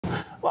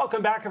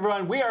Welcome back,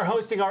 everyone. We are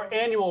hosting our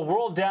annual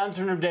World Down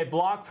Syndrome Day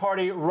block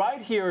party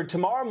right here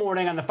tomorrow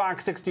morning on the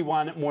Fox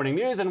 61 Morning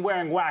News, and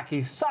wearing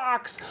wacky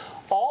socks.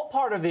 All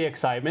part of the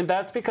excitement.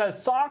 That's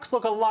because socks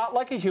look a lot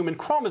like a human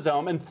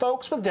chromosome, and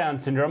folks with Down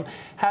syndrome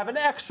have an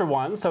extra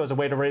one. So as a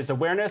way to raise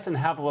awareness and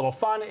have a little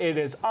fun, it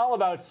is all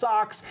about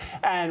socks.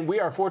 And we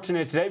are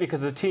fortunate today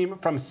because the team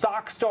from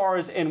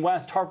Starz in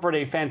West Hartford,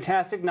 a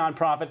fantastic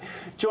nonprofit,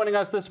 joining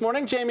us this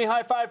morning. Jamie,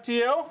 high five to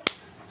you.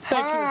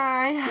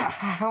 Hi,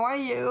 how are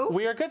you?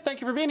 We are good.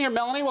 Thank you for being here.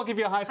 Melanie, we'll give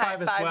you a high five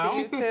as well. To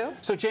you too.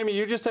 So, Jamie,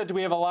 you just said, do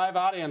we have a live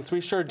audience?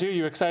 We sure do.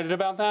 You excited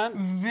about that?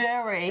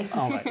 Very.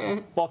 All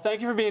right. Well,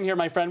 thank you for being here,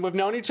 my friend. We've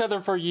known each other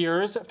for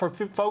years. For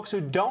folks who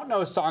don't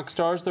know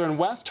Starz, they're in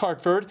West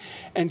Hartford.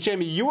 And,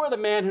 Jamie, you are the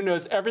man who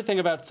knows everything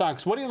about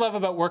socks. What do you love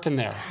about working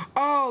there?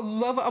 Oh,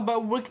 love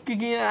about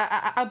working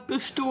at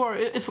the store.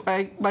 It's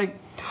like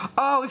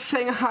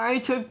saying hi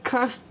to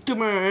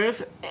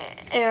customers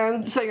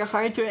and saying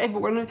hi to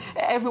everyone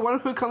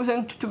who comes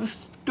into the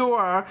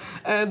store,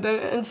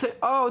 and say,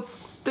 oh,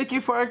 thank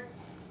you for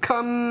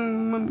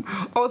coming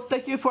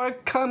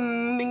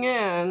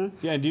in.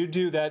 Yeah, and you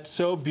do that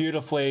so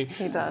beautifully.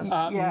 He does.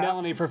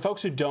 Melanie, for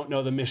folks who don't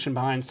know the mission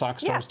behind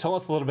Starz, tell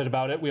us a little bit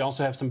about it. We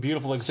also have some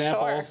beautiful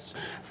examples.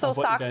 Sure.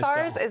 So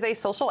Starz is a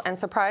social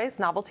enterprise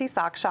novelty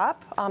sock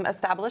shop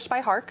established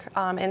by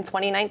ROKU in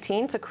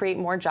 2019 to create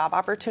more job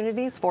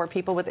opportunities for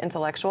people with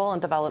intellectual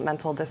and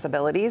developmental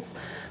disabilities.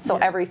 So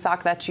every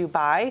sock that you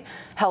buy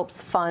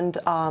helps fund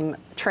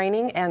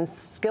training and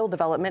skill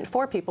development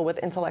for people with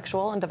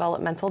intellectual and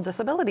developmental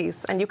disabilities.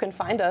 And you can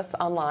find us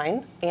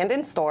online and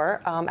in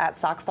store at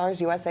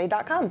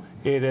sockstarzUSA.com.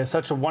 It is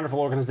such a wonderful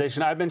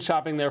organization. I've been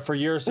shopping there for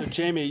years. So,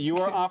 Jamie, you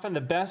are often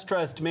the best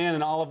dressed man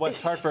in all of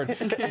West Hartford.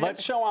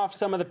 Let's show off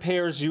some of the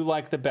pairs you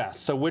like the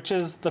best. So which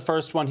is the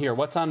first one here?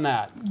 What's on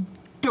that?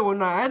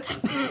 Donuts.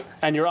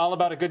 And you're all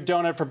about a good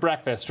donut for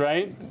breakfast,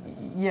 right?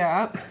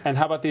 Yeah. And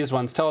how about these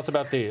ones? Tell us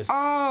about these.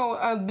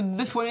 Oh,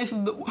 this one is,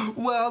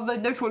 the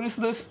next one is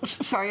the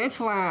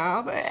Science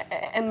Lab,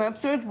 and the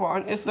third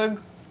one is the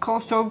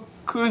Coastal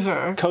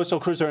Cruiser. Coastal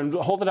Cruiser. And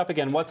hold it up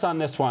again. What's on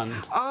this one?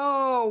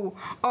 Oh,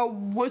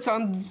 what's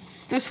on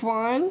this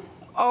one?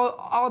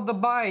 All the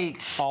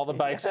bikes. All the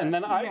bikes. And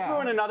then I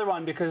threw in another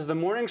one because the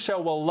morning show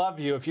will love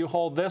you if you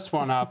hold this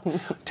one up.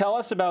 Tell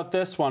us about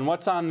this one.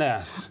 What's on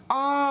this?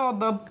 Oh,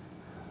 the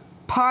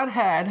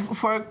pothead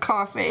for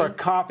coffee. For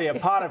coffee, a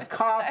pot of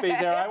coffee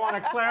there. I want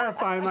to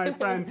clarify, my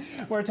friend.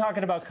 We're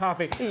talking about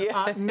coffee.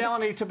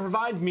 Melanie, to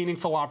provide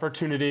meaningful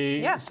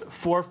opportunities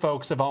for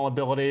folks of all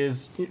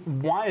abilities,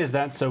 why is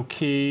that so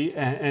key,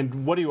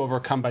 and what do you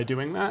overcome by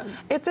doing that?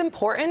 It's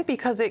important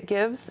because it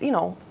gives,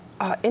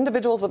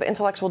 individuals with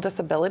intellectual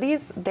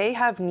disabilities, they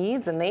have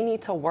needs and they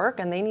need to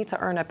work and they need to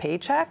earn a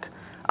paycheck,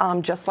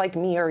 just like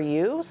me or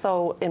you.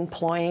 So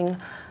employing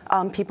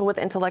people with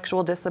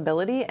intellectual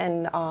disability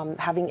and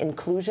having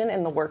inclusion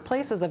in the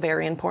workplace is a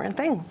very important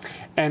thing.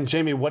 And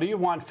Jamie, what do you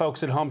want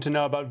folks at home to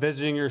know about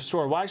visiting your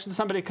store? Why should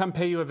somebody come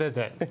pay you a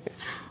visit?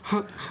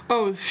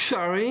 Oh,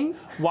 sorry?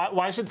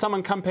 Why should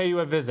someone come pay you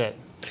a visit?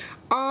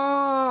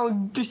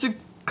 Oh, just to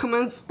come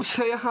and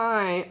say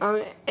hi,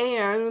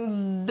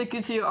 and they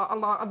can see a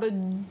lot of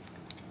the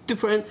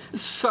different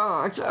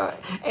socks,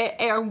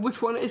 and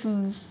which one is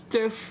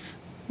their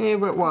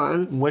favorite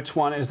one. Which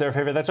one is their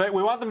favorite? That's right.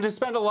 We want them to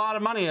spend a lot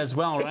of money as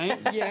well, right?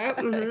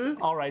 Yeah.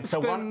 All right.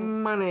 So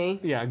spend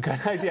money. Yeah, good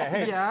idea.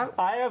 Hey,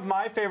 I have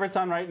my favorites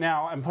on right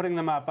now. I'm putting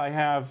them up. I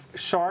have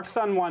sharks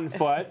on one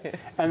foot,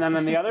 and then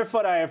on the other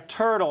foot I have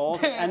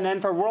turtles. And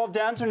then for World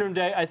Down Syndrome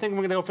Day, I think we're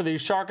going to go for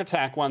these Shark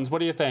Attack ones. What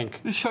do you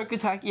think? Shark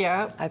Attack,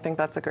 yeah. I think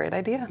that's a great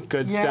idea.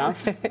 Good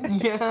stuff.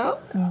 Yeah,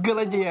 good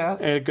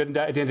idea. Good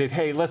idea indeed.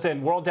 Hey,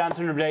 listen, World Down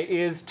Syndrome Day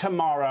is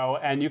tomorrow,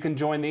 and you can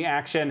join the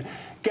action.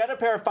 Get a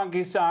pair of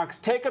funky socks,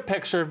 take a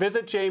picture,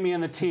 visit Jamie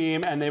and the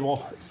team, and they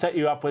will set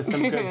you up with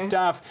some good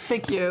stuff.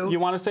 Thank you. You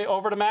want to say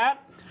over to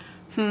Matt?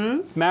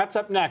 Matt's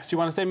up next. You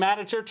want to say, Matt,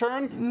 it's your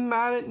turn?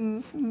 Matt,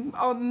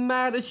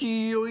 it's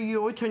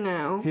your turn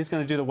now. He's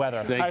going to do the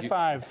weather. High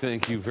five.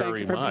 Thank you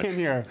very much. Thank you for being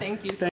here. Thank you.